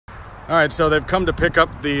All right, so they've come to pick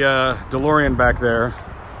up the DeLorean back there.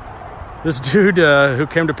 This dude who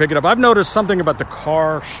came to pick it up, I've noticed something about the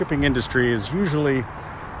car shipping industry is usually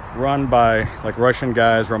run by like Russian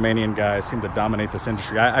guys, Romanian guys seem to dominate this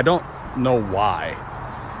industry. I don't know why.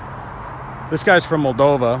 This guy's from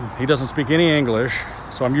Moldova. He doesn't speak any English,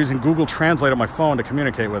 so I'm using Google Translate on my phone to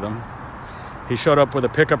communicate with him. He showed up with a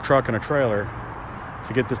pickup truck and a trailer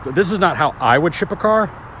to get this. This is not how I would ship a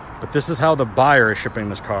car, but this is how the buyer is shipping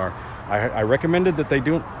this car. I recommended that they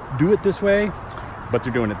don't do it this way, but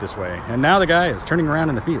they're doing it this way. And now the guy is turning around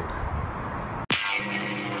in the field.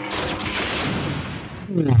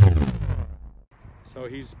 So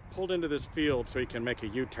he's pulled into this field so he can make a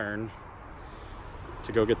U-turn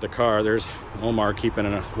to go get the car. There's Omar keeping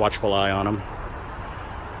a watchful eye on him.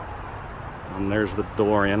 And there's the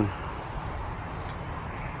DeLorean.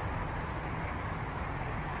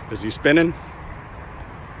 Is he spinning?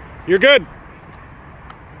 You're good.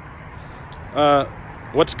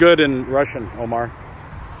 What's good in Russian, Omar?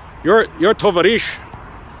 Your tovarish.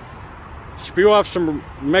 Spew off some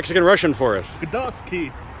Mexican Russian for us.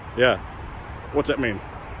 Gdaski. Yeah. What's that mean?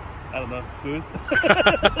 I don't know. Good.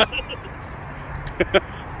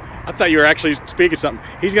 I thought you were actually speaking something.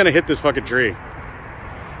 He's gonna hit this fucking tree.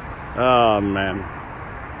 Oh man.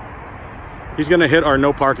 He's gonna hit our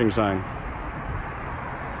no parking sign.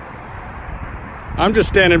 I'm just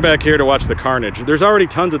standing back here to watch the carnage. There's already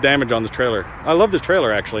tons of damage on this trailer. I love this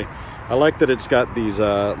trailer actually. I like that it's got these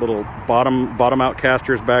little bottom out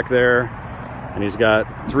casters back there, and he's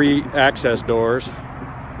got 3 access doors.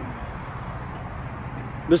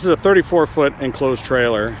 This is a 34-foot enclosed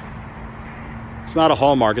trailer. It's not a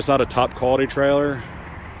Hallmark. It's not a top quality trailer.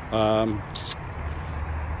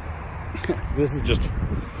 This is just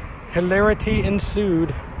hilarity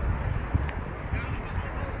ensued.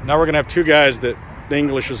 Now we're gonna have 2 guys that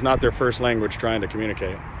English is not their first language trying to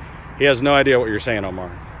communicate. He has no idea what you're saying, Omar.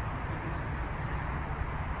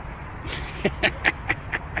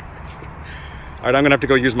 All right, I'm gonna have to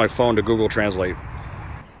go use my phone to Google Translate.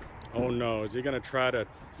 Oh no, is he gonna try to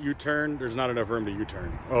U-turn? There's not enough room to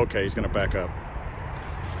U-turn. Okay, he's gonna back up.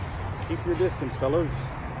 Keep your distance, fellas.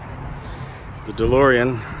 The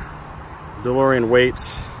DeLorean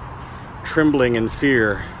waits, trembling in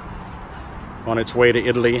fear, on its way to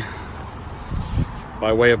Italy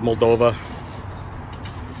by way of Moldova.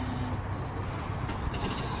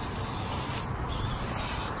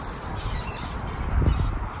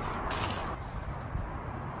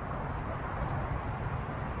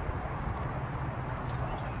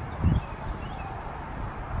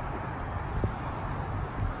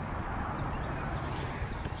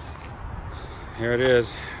 Here it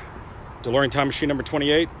is, DeLorean Time Machine number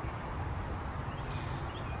 28.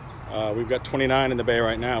 We've got 29 in the bay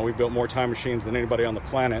right now. We've built more time machines than anybody on the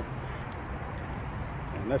planet.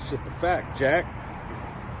 And that's just a fact, Jack.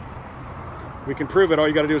 We can prove it. All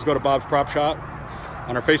you got to do is go to Bob's Prop Shop.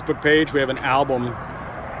 On our Facebook page, we have an album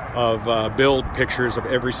of build pictures of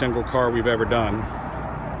every single car we've ever done.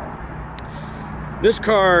 This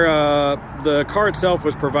car, the car itself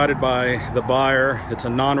was provided by the buyer. It's a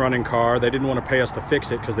non-running car. They didn't want to pay us to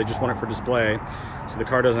fix it because they just want it for display. So the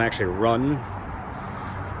car doesn't actually run.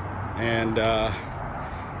 And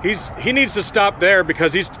he needs to stop there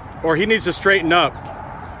because he needs to straighten up.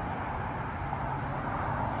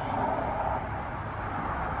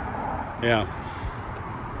 Yeah.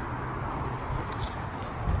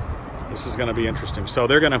 This is going to be interesting. So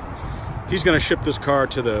he's going to ship this car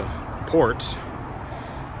to the ports,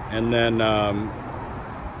 and then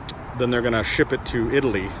they're going to ship it to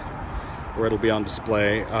Italy, where it'll be on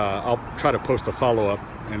display. I'll try to post a follow-up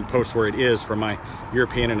and post where it is for my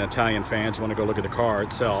European and Italian fans who want to go look at the car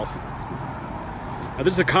itself. Now,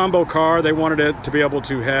 this is a combo car. They wanted it to be able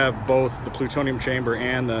to have both the plutonium chamber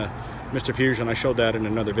and the Mr. Fusion. I showed that in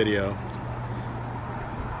another video.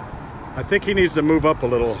 I think he needs to move up a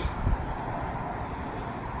little.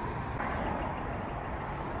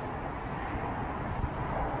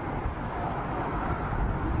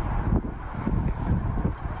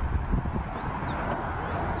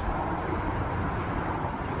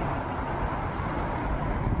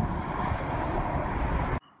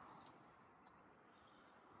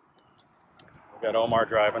 Got Omar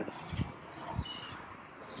driving.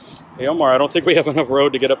 Hey Omar, I don't think we have enough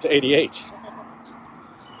road to get up to 88.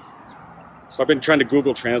 So I've been trying to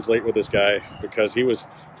Google Translate with this guy because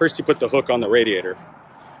first he put the hook on the radiator.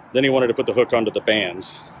 Then he wanted to put the hook onto the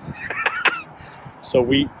bands. So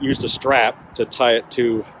we used a strap to tie it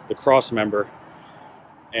to the cross member.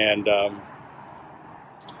 And I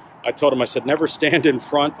told him, I said, never stand in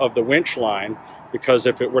front of the winch line because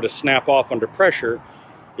if it were to snap off under pressure,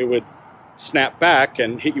 it would snap back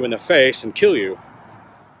and hit you in the face and kill you.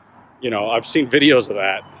 You know, I've seen videos of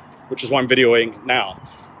that, which is why I'm videoing now.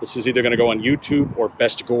 This is either going to go on YouTube or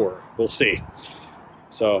Best Gore. We'll see.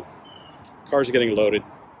 So, cars are getting loaded.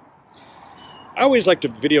 I always like to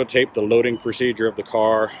videotape the loading procedure of the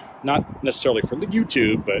car, not necessarily for the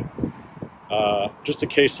YouTube, but just in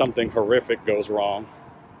case something horrific goes wrong.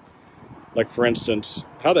 Like, for instance,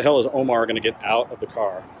 how the hell is Omar going to get out of the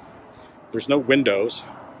car? There's no windows.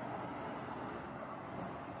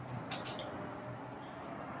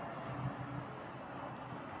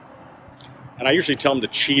 And I usually tell him to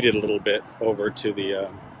cheat it a little bit over to the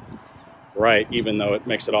right, even though it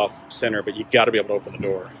makes it off center, but you got to be able to open the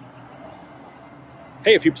door.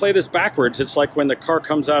 Hey, if you play this backwards, it's like when the car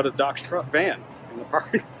comes out of Doc's truck van in the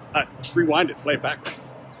parking lot. Just rewind it, play it backwards.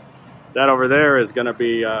 That over there is going to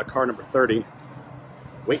be car number 30.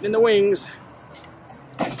 Waiting in the wings.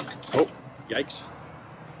 Oh, yikes.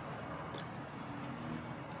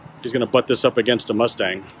 He's going to butt this up against a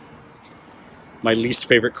Mustang. My least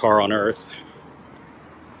favorite car on earth.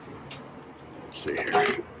 Let's see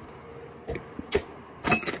here.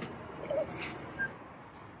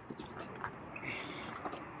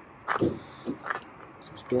 Is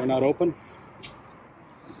this door not open?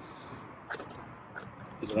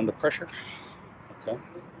 Is it under pressure? Okay.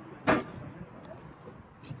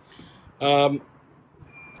 All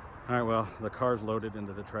right, well, the car's loaded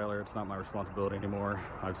into the trailer. It's not my responsibility anymore.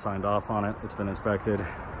 I've signed off on it. It's been inspected.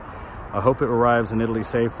 I hope it arrives in Italy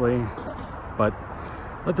safely, but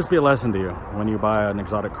let this be a lesson to you. When you buy an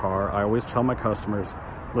exotic car, I always tell my customers,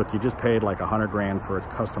 look, you just paid like 100 grand for a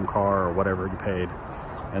custom car or whatever you paid,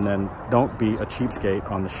 and then don't be a cheapskate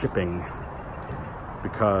on the shipping,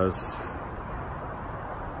 because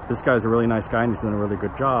this guy's a really nice guy and he's doing a really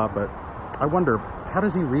good job, but I wonder, how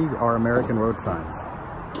does he read our American road signs?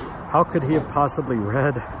 How could he have possibly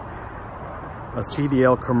read a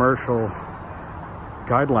CDL commercial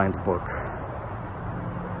guidelines book?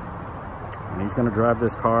 And he's going to drive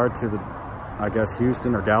this car to the, I guess,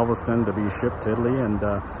 Houston or Galveston to be shipped to Italy, and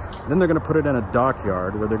then they're going to put it in a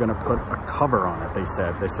dockyard where they're going to put a cover on it. They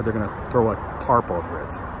said they're going to throw a tarp over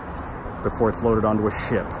it before it's loaded onto a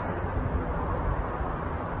ship.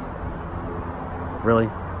 Really?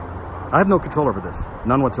 I have no control over this,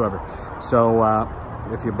 none whatsoever. So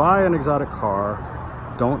if you buy an exotic car,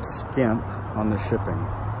 don't skimp on the shipping.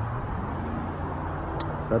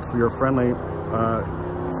 That's your friendly,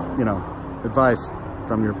 you know, advice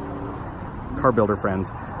from your car builder friends.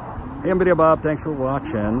 Hey, I'm Videobob. Thanks for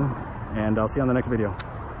watching, and I'll see you on the next video.